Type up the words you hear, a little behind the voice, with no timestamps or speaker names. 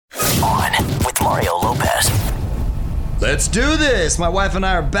Let's do this. My wife and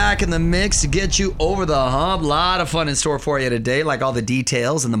I are back in the mix to get you over the hump. A lot of fun in store for you today, like all the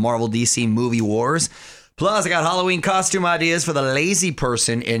details in the Marvel DC movie wars. Plus, I got Halloween costume ideas for the lazy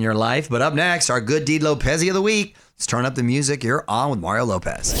person in your life. But up next, our Good Deed Lopez of the week. Let's turn up the music. You're on with Mario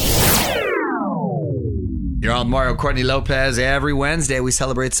Lopez. You're on Mario Courtney Lopez. Every Wednesday, we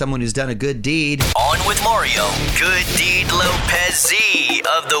celebrate someone who's done a good deed. On with Mario, Good Deed Lopez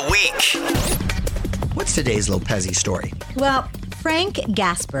of the week. What's today's Lopez story? Well, Frank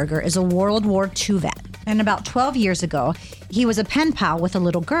Gasberger is a World War II vet. And about 12 years ago, he was a pen pal with a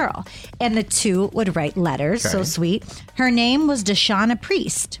little girl. And the two would write letters, so sweet. Her name was Deshauna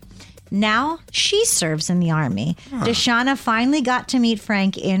Priest. Now she serves in the Army. Deshauna finally got to meet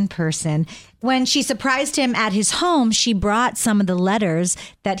Frank in person. When she surprised him at his home, she brought some of the letters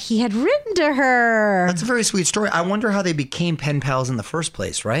that he had written to her. That's a very sweet story. I wonder how they became pen pals in the first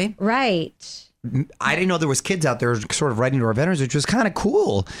place, right? Right. I didn't know there was kids out there sort of writing to our veterans, which was kind of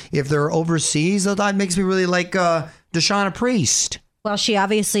cool. If they're overseas, that makes me really like Deshauna Priest. Well, she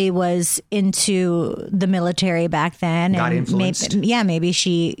obviously was into the military back then. Got influenced. Maybe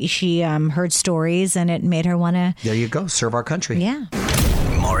she heard stories and it made her want to. There you go. Serve our country. Yeah.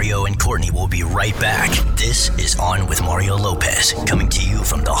 Mario and Courtney will be right back. This is On with Mario Lopez, coming to you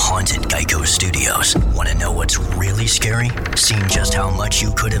from the haunted Geico Studios. Want to know what's really scary? Seeing just how much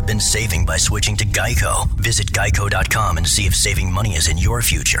you could have been saving by switching to Geico. Visit geico.com and see if saving money is in your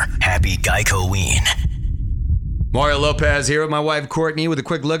future. Happy Geico-ween. Mario Lopez here with my wife Courtney with a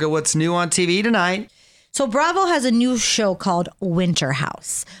quick look at what's new on TV tonight. So Bravo has a new show called Winter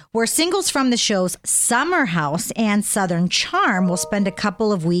House, where singles from the shows Summer House and Southern Charm will spend a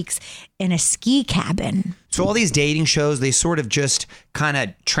couple of weeks in a ski cabin. So all these dating shows, they sort of just kind of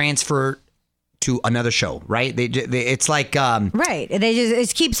transfer to another show, right? It's like right.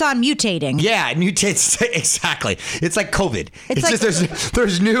 It keeps on mutating. Yeah, it mutates exactly. It's like COVID. It's like, just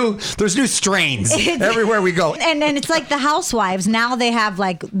there's new strains everywhere we go. And it's like the Housewives. Now they have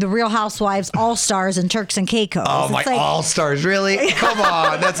like the Real Housewives, All Stars, and Turks and Caicos. Oh my! Like, All Stars, really? Come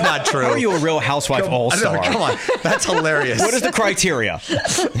on, that's not true. How are you a Real Housewife All Star? Come on, that's hilarious. What is the criteria?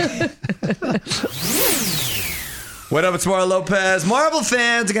 What up, it's Mario Lopez. Marvel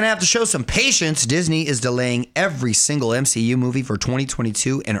fans are going to have to show some patience. Disney is delaying every single MCU movie for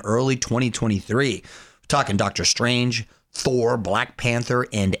 2022 and early 2023. We're talking Doctor Strange, Thor, Black Panther,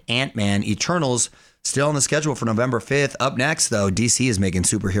 and Ant-Man. Eternals still on the schedule for November 5th. Up next, though, DC is making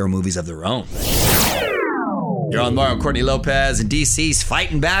superhero movies of their own. You're on Mario Courtney Lopez, and DC's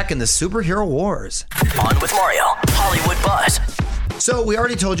fighting back in the superhero wars. On with Mario, Hollywood Buzz. So we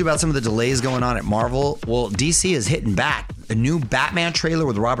already told you about some of the delays going on at Marvel. Well, DC is hitting back. A new Batman trailer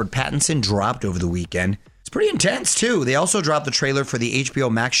with Robert Pattinson dropped over the weekend. It's pretty intense, too. They also dropped the trailer for the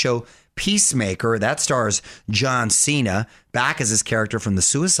HBO Max show Peacemaker. That stars John Cena, back as his character from the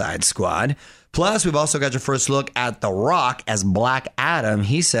Suicide Squad. Plus, we've also got your first look at The Rock as Black Adam.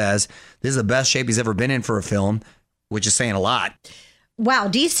 He says this is the best shape he's ever been in for a film, which is saying a lot. Wow,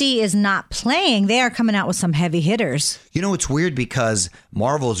 DC is not playing. They are coming out with some heavy hitters. You know, it's weird because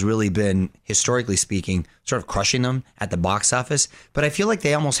Marvel's really been, historically speaking, sort of crushing them at the box office. But I feel like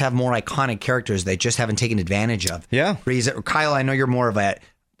they almost have more iconic characters they just haven't taken advantage of. Yeah. Kyle, I know you're more of a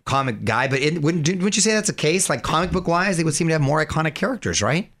comic guy, but wouldn't you say that's the case? Like comic book wise, they would seem to have more iconic characters,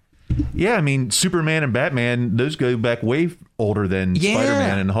 right? Yeah, I mean, Superman and Batman, those go back way older than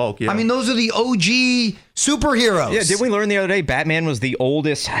Spider-Man and Hulk. Yeah. I mean, those are the OG superheroes. Yeah, didn't we learn the other day Batman was the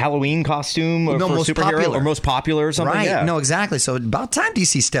oldest Halloween costume for superhero popular. or most popular or something? Right, Yeah. No, exactly. So about time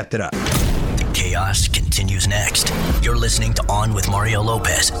DC stepped it up. Chaos continues next. You're listening to On with Mario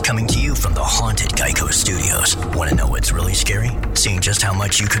Lopez, coming to you from the haunted Geico Studios. Want to know what's really scary? Seeing just how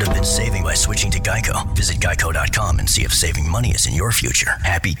much you could have been saving by switching to Geico. Visit geico.com and see if saving money is in your future.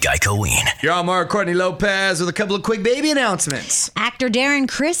 Happy Geico-ween. You're on Mario Courtney Lopez with a couple of quick baby announcements. Actor Darren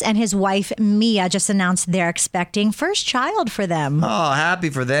Criss and his wife Mia just announced they're expecting first child for them. Oh, happy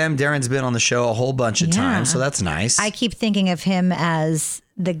for them. Darren's been on the show a whole bunch of times, so that's nice. I keep thinking of him as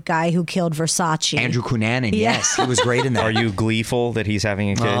the guy who killed Versace. Andrew Cunanan, yes. He was great in that. Are you gleeful that he's having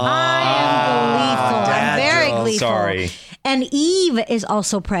a kid? I am gleeful. I'm very gleeful. Sorry. And Eve is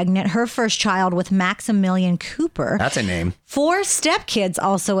also pregnant, her first child with Maximilian Cooper. That's a name. 4 stepkids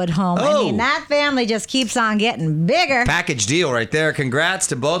also at home. Oh. I mean, that family just keeps on getting bigger. Package deal right there. Congrats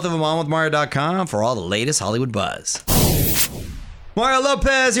to both of them on with Mario.com for all the latest Hollywood buzz. Mario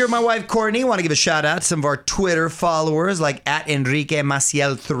Lopez here with my wife Courtney. Want to give a shout out to some of our Twitter followers like at Enrique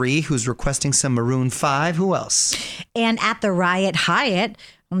Maciel 3, who's requesting some Maroon 5. Who else? And at the Riot Hyatt,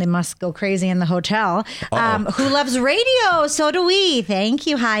 Well, they must go crazy in the hotel. Who loves radio? So do we. Thank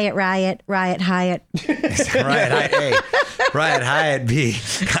you, Hyatt. Hyatt. Riot Hyatt. Hey, Riot Hyatt B.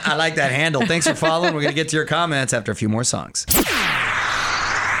 I like that handle. Thanks for following. We're going to get to your comments after a few more songs.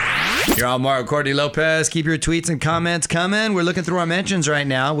 You're on Mario Courtney Lopez. Keep your tweets and comments coming. We're looking through our mentions right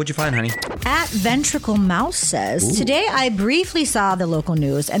now. What'd you find, honey? At Ventricle Mouse says, Today I briefly saw the local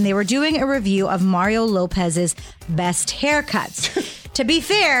news and they were doing a review of Mario Lopez's best haircuts. To be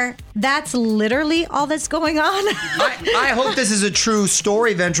fair, that's literally all that's going on. I hope this is a true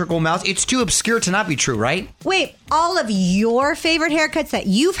story, Ventricle Mouse. It's too obscure to not be true, right? Wait, all of your favorite haircuts that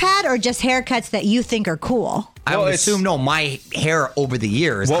you've had or just haircuts that you think are cool? I would assume, no, my hair over the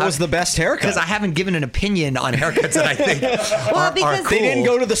years. What was the best haircut? Because I haven't given an opinion on haircuts that I think are cool. They didn't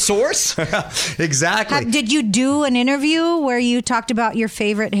go to the source? Exactly. Did you do an interview where you talked about your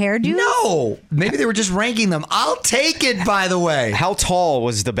favorite hairdos? No. Maybe they were just ranking them. I'll take it, by the way. How tall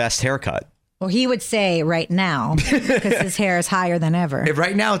was the best haircut? Well, he would say right now, because his hair is higher than ever.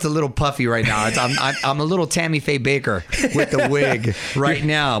 Right now, it's a little puffy right now. I'm a little Tammy Faye Baker with the wig right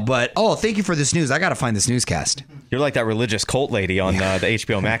now. But, thank you for this news. I got to find this newscast. You're like that religious cult lady on the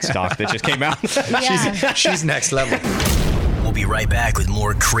HBO Max doc that just came out. Yeah. She's next level. We'll be right back with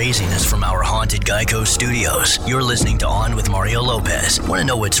more craziness from our haunted Geico studios. You're listening to On with Mario Lopez. Want to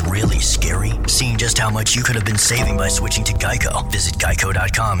know what's really scary? Seeing just how much you could have been saving by switching to Geico. Visit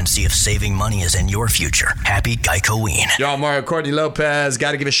geico.com and see if saving money is in your future. Happy Geico-ween. Y'all, Mario Courtney Lopez.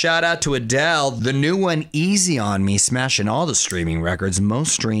 Got to give a shout out to Adele. The new one, Easy on Me, smashing all the streaming records.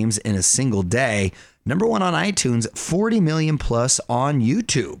 Most streams in a single day. Number 1 on iTunes, 40 million plus on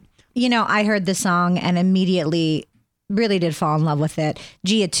YouTube. You know, I heard the song and immediately really did fall in love with it.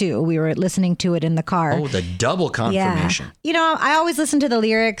 Gia too. We were listening to it in the car. Oh, the double confirmation. Yeah. You know, I always listen to the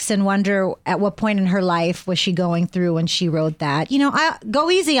lyrics and wonder at what point in her life was she going through when she wrote that. You know,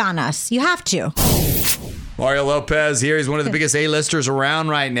 go easy on us. You have to. Mario Lopez here. He's one of the biggest A-listers around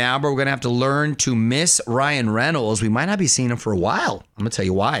right now, but we're going to have to learn to miss Ryan Reynolds. We might not be seeing him for a while. I'm going to tell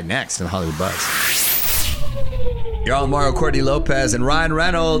you why next in Hollywood Buzz. You're on Mario Courtney Lopez, and Ryan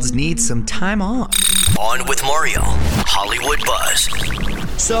Reynolds needs some time off. On with Mario, Hollywood Buzz.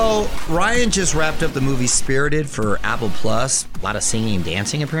 So, Ryan just wrapped up the movie Spirited for Apple Plus. A lot of singing and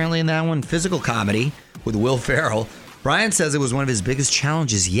dancing apparently in that one. Physical comedy with Will Ferrell. Ryan says it was one of his biggest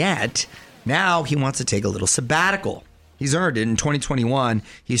challenges yet. Now he wants to take a little sabbatical. He's earned it. In 2021,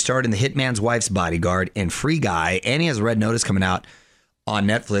 he starred in The Hitman's Wife's Bodyguard and Free Guy, and he has a Red Notice coming out on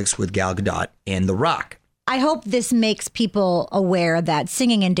Netflix with Gal Gadot and The Rock. I hope this makes people aware that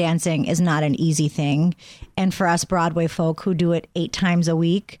singing and dancing is not an easy thing. And for us Broadway folk who do it 8 times a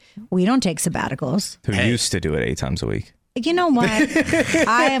week, we don't take sabbaticals. Who used to do it 8 times a week. You know what?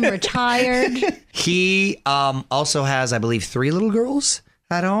 I am retired. He also has, I believe, 3 little girls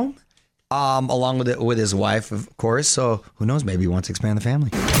at home, along with his wife, of course. So who knows? Maybe he wants to expand the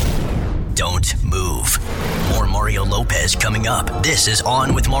family. Don't move. More Mario Lopez coming up. This is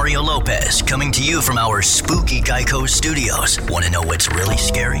On with Mario Lopez, coming to you from our spooky Geico studios. Want to know what's really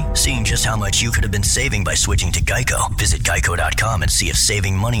scary? Seeing just how much you could have been saving by switching to Geico. Visit geico.com and see if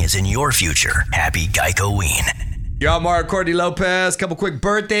saving money is in your future. Happy Geico-ween. Y'all, Mario Courtney Lopez. Couple quick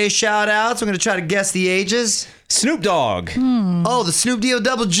birthday shout outs. We're going to try to guess the ages. Snoop Dogg. Oh, the Snoop D-O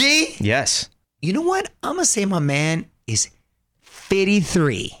double G? Yes. You know what? I'm going to say my man is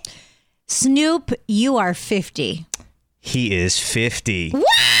 53. Snoop, you are 50. He is 50. Woo!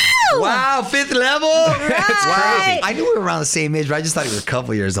 Wow, 5th level. That's Wow. I knew we were around the same age, but I just thought he was a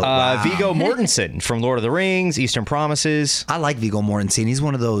couple years old. Wow. Viggo Mortensen from Lord of the Rings, Eastern Promises. I like Viggo Mortensen. He's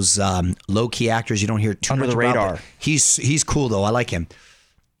one of those low-key actors you don't hear too Under much the radar. about. He's cool, though. I like him.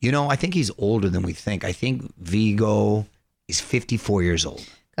 You know, I think he's older than we think. I think Viggo is 54 years old.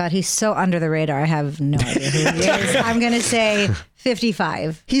 God, he's so under the radar. I have no idea who he is. I'm going to say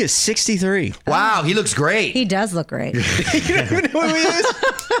 55. He is 63. Wow, he looks great. He does look great. You don't even know who he is?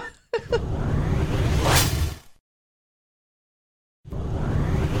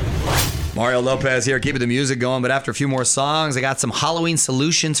 Mario Lopez here, keeping the music going, but after a few more songs, I got some Halloween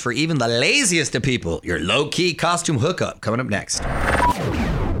solutions for even the laziest of people. Your low-key costume hookup coming up next.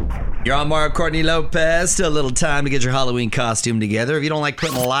 You're on Mario Courtney Lopez. Still a little time to get your Halloween costume together. If you don't like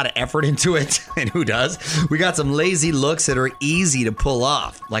putting a lot of effort into it, and who does, we got some lazy looks that are easy to pull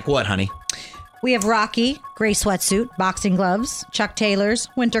off. Like what, honey? We have Rocky, gray sweatsuit, boxing gloves, Chuck Taylor's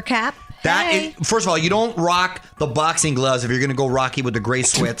winter cap. That is, first of all, you don't rock the boxing gloves if you're going to go Rocky with the gray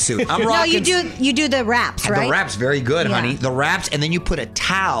sweatsuit. I'm rocking. No, you do the wraps, right? The wraps, very good, Yeah. honey. The wraps, and then you put a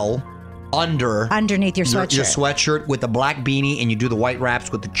towel underneath your sweatshirt. Your sweatshirt with the black beanie, and you do the white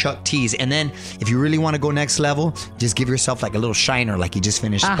wraps with the Chuck tees. And then if you really want to go next level, just give yourself like a little shiner, like you just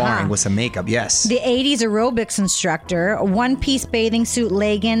finished sparring with some makeup. Yes. The 80s aerobics instructor, one-piece bathing suit,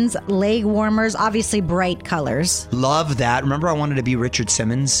 leggings, leg warmers, obviously bright colors. Love that. Remember, I wanted to be Richard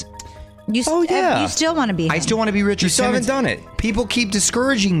Simmons. You still want to be him. I still want to be Richard You still Simmons. haven't done it. People keep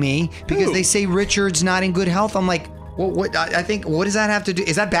discouraging me because they say Richard's not in good health. I'm like, well, what does that have to do?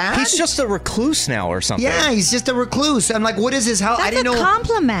 Is that bad? He's just a recluse now or something. Yeah, he's just a recluse. I'm like, what is his health? That's a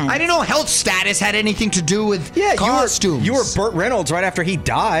compliment. I didn't know health status had anything to do with costumes. You were Burt Reynolds right after he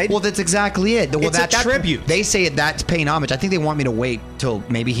died. Well, that's exactly it. Well, It's a tribute. They say that's paying homage. I think they want me to wait till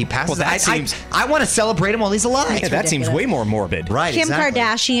maybe he passes. Well, that seems... I want to celebrate him while he's alive. Yeah, that seems way more morbid. Right, Kim exactly.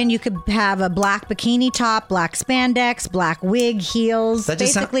 Kardashian, you could have a black bikini top, black spandex, black wig, heels. That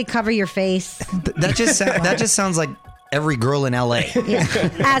just basically cover your face. That just sounds like every girl in LA. Yeah.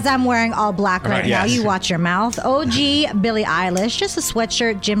 As I'm wearing all black right now, yes. you watch your mouth. OG Billie Eilish, just a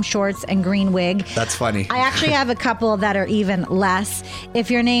sweatshirt, gym shorts, and green wig. That's funny. I actually have a couple that are even less.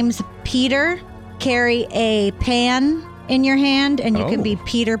 If your name's Peter, carry a pan in your hand, and you can be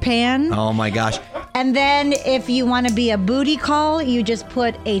Peter Pan. Oh my gosh. And then if you want to be a booty call, you just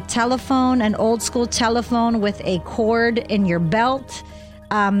put a telephone, an old school telephone with a cord in your belt.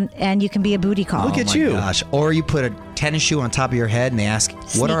 And you can be a booty call. Look at you. Gosh. Or you put a tennis shoe on top of your head and they ask,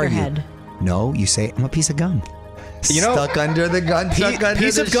 what are you? Sneakerhead. No, you say, I'm a piece of gum. You know, stuck under the gun.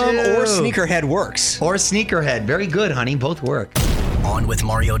 Piece of gum or sneakerhead works. Or sneakerhead. Very good, honey. Both work.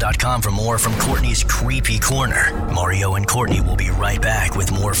 OnWithMario.com for more from Courtney's Creepy Corner. Mario and Courtney will be right back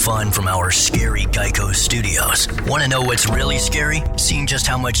with more fun from our scary Geico studios. Want to know what's really scary? Seeing just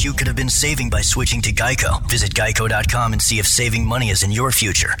how much you could have been saving by switching to Geico. Visit Geico.com and see if saving money is in your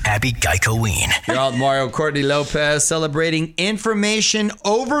future. Happy Geico-ween. You're all Mario Courtney Lopez celebrating Information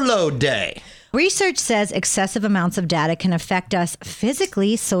Overload Day. Research says excessive amounts of data can affect us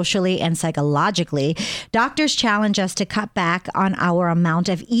physically, socially, and psychologically. Doctors challenge us to cut back on our amount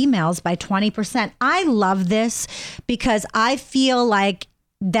of emails by 20%. I love this because I feel like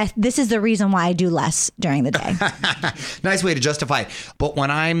that this is the reason why I do less during the day. Nice way to justify it. But when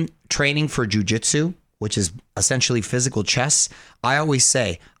I'm training for jiu-jitsu, which is essentially physical chess, I always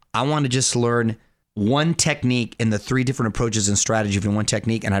say, I want to just learn one technique in the 3 different approaches and strategies in one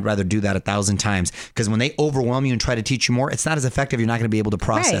technique, and I'd rather do that 1,000 times, because when they overwhelm you and try to teach you more, it's not as effective. You're not going to be able to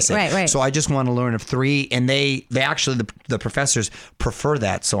process it. Right. So I just want to learn of 3, and they actually, the professors prefer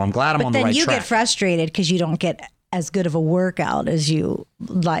that. So I'm glad I'm on the right track. But then you get frustrated because you don't get as good of a workout as you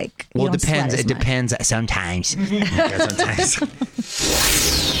like. Well, it depends. It depends sometimes. Sometimes.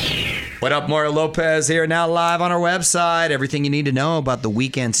 What up, Mario Lopez here, now live on our website. Everything you need to know about the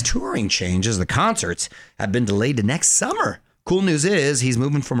weekend's touring changes. The concerts have been delayed to next summer. Cool news is he's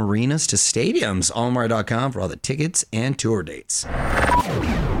moving from arenas to stadiums. Allmario.com for all the tickets and tour dates.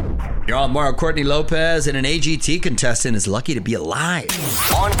 You're on Mario Courtney Lopez, and an AGT contestant is lucky to be alive.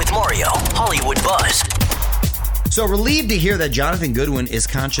 On with Mario, Hollywood Buzz. So relieved to hear that Jonathan Goodwin is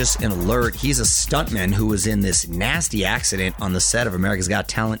conscious and alert. He's a stuntman who was in this nasty accident on the set of America's Got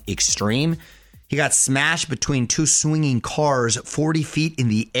Talent Extreme. He got smashed between 2 swinging cars 40 feet in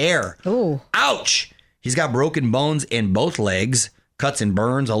the air. Ooh. Ouch! He's got broken bones in both legs, cuts and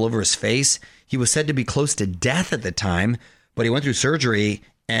burns all over his face. He was said to be close to death at the time, but he went through surgery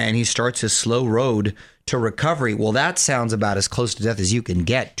and he starts his slow road to recovery. Well, that sounds about as close to death as you can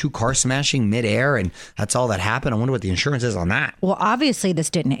get. 2 car smashing midair, and that's all that happened. I wonder what the insurance is on that. Well, obviously this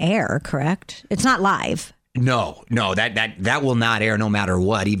didn't air, correct? It's not live. No, that will not air no matter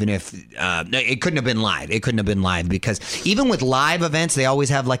what, even if it couldn't have been live. It couldn't have been live, because even with live events, they always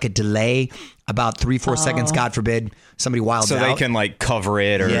have like a delay about 3-4 seconds, God forbid somebody wilds out. So they can like cover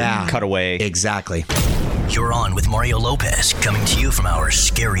it or cut away. Exactly. You're on with Mario Lopez, coming to you from our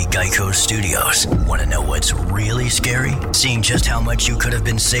scary Geico studios. Want to know what's really scary? Seeing just how much you could have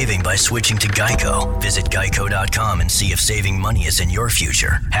been saving by switching to Geico. Visit Geico.com and see if saving money is in your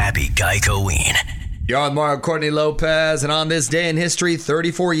future. Happy Geico-ween. You're on Mario Courtney Lopez, and on this day in history,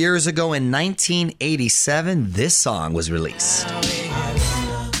 34 years ago in 1987, this song was released.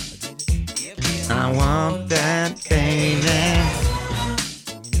 I want that baby.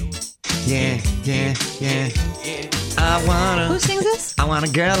 Yeah. Who sings this? I want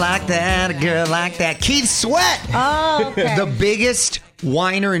a girl like that, a girl like that. Keith Sweat. Oh, okay. The biggest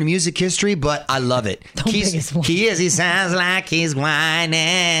whiner in music history, but I love it. Biggest one. He is. He sounds like he's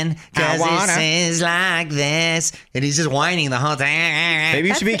whining because he sings like this, and he's just whining the whole time. Maybe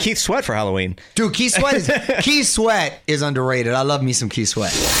you should be Keith Sweat for Halloween. Dude, Keith Sweat is underrated. I love me some Keith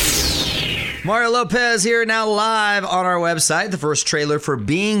Sweat. Mario Lopez here now live on our website. The first trailer for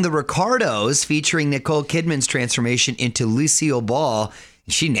Being the Ricardos featuring Nicole Kidman's transformation into Lucille Ball.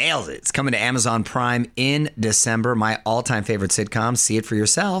 She nails it. It's coming to Amazon Prime in December. My all-time favorite sitcom. See it for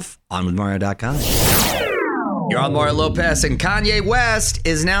yourself on withmario.com. You're on Mario Lopez, and Kanye West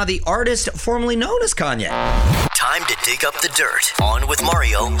is now the artist formerly known as Kanye. Time to dig up the dirt. On with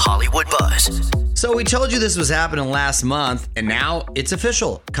Mario, Hollywood Buzz. So we told you this was happening last month, and now it's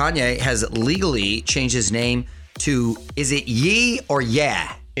official. Kanye has legally changed his name to, is it Ye or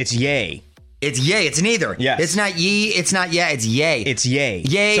Yeah? It's Ye. It's Ye. It's neither. Yes. It's not Ye. It's not Yeah. It's Ye. It's Ye.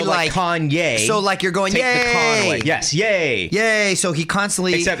 Yay, so like Kanye. So like you're going, take yay. the con away. Yes, yay. Yay. So he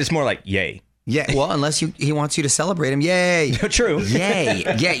constantly. Except it's more like yay. Yeah. Well, unless he wants you to celebrate him. Yay. True. Yay.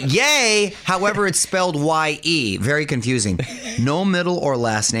 Yay. Yay. However, it's spelled Y-E. Very confusing. No middle or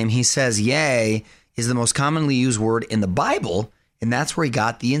last name. He says yay is the most commonly used word in the Bible. And that's where he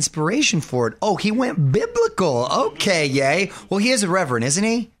got the inspiration for it. Oh, he went biblical. Okay, yay. Well, he is a reverend, isn't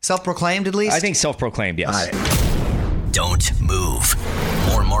he? Self-proclaimed, at least? I think self-proclaimed, yes. Don't move.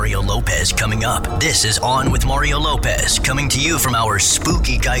 More Mario Lopez coming up. This is On with Mario Lopez, coming to you from our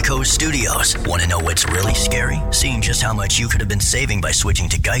spooky Geico studios. Want to know what's really scary? Seeing just how much you could have been saving by switching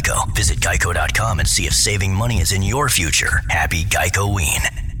to Geico. Visit geico.com and see if saving money is in your future. Happy Geico-ween.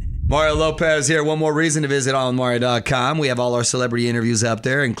 Mario Lopez here. One more reason to visit onmario.com. We have all our celebrity interviews up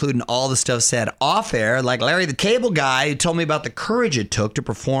there, including all the stuff said off air, like Larry the Cable Guy, who told me about the courage it took to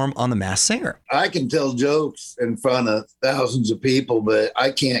perform on The Masked Singer. I can tell jokes in front of thousands of people, but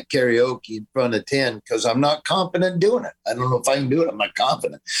I can't karaoke in front of 10 because I'm not confident doing it. I don't know if I can do it. I'm not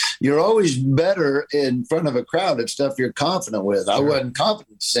confident. You're always better in front of a crowd at stuff you're confident with. Sure. I wasn't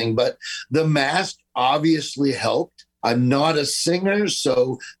confident to sing, but The Mask obviously helped. I'm not a singer,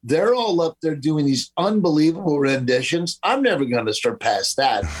 so they're all up there doing these unbelievable renditions. I'm never going to surpass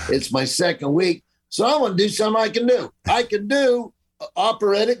that. It's my second week, so I want to do something I can do. I can do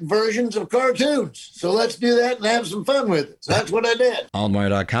operatic versions of cartoons. So let's do that and have some fun with it. So that's what I did.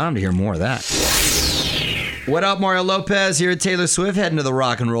 OnMario.com to hear more of that. What up, Mario Lopez here at Taylor Swift, heading to the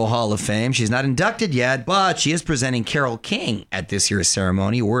Rock and Roll Hall of Fame. She's not inducted yet, but she is presenting Carole King at this year's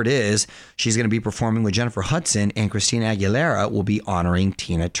ceremony. Word is she's going to be performing with Jennifer Hudson, and Christina Aguilera will be honoring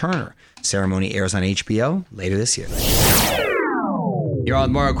Tina Turner. Ceremony airs on HBO later this year. You're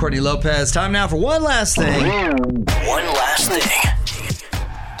on Mario, Courtney Lopez. Time now for one last thing. One last thing.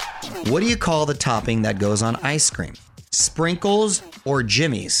 What do you call the topping that goes on ice cream? Sprinkles or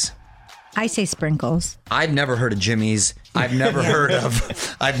Jimmy's? I say sprinkles. I've never heard of Jimmy's. I've never heard of.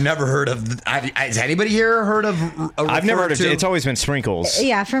 Has anybody here heard of? I've never heard of. It's always been sprinkles.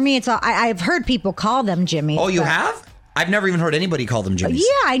 Yeah, for me, it's all. I've heard people call them Jimmy's. Oh, you have? I've never even heard anybody call them Jimmy's.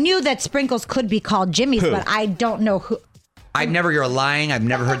 Yeah, I knew that sprinkles could be called Jimmy's, but I don't know who. You're lying. I've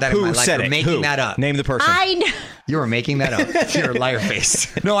never heard that in my life. You're making that up. Name the person. You were making that up. You're a liar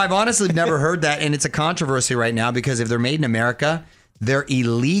face. No, I've honestly never heard that, and it's a controversy right now because if they're made in America, they're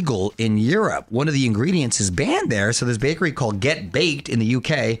illegal in Europe. One of the ingredients is banned there. So this bakery called Get Baked in the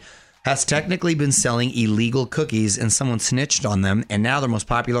UK has technically been selling illegal cookies, and someone snitched on them. And now their most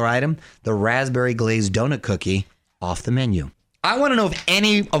popular item, the raspberry glazed donut cookie, off the menu. I want to know if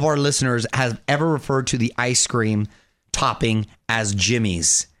any of our listeners has ever referred to the ice cream topping as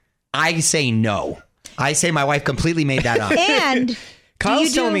Jimmy's. I say no. I say my wife completely made that up. And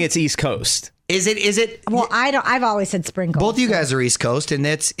Kyle's telling me it's East Coast. Is it? Well, I've always said sprinkles. Both of you guys are East Coast, and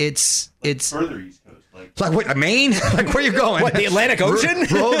it's further East Coast, like what, Maine? Like where you going? What, the Atlantic Ocean?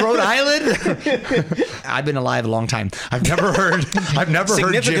 Rhode Island? I've been alive a long time. I've never heard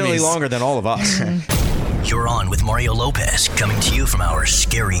significantly Jimmy's. longer than all of us. You're on with Mario Lopez, coming to you from our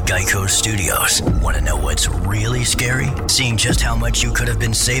scary Geico studios. Want to know what's really scary? Seeing just how much you could have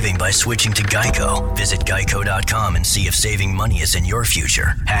been saving by switching to Geico. Visit geico.com and see if saving money is in your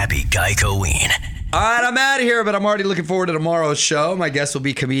future. Happy Geico-ween. All right, I'm out of here, but I'm already looking forward to tomorrow's show. My guest will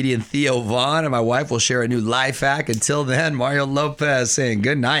be comedian Theo Vaughn, and my wife will share a new life hack. Until then, Mario Lopez saying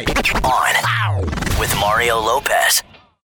good night. On with Mario Lopez.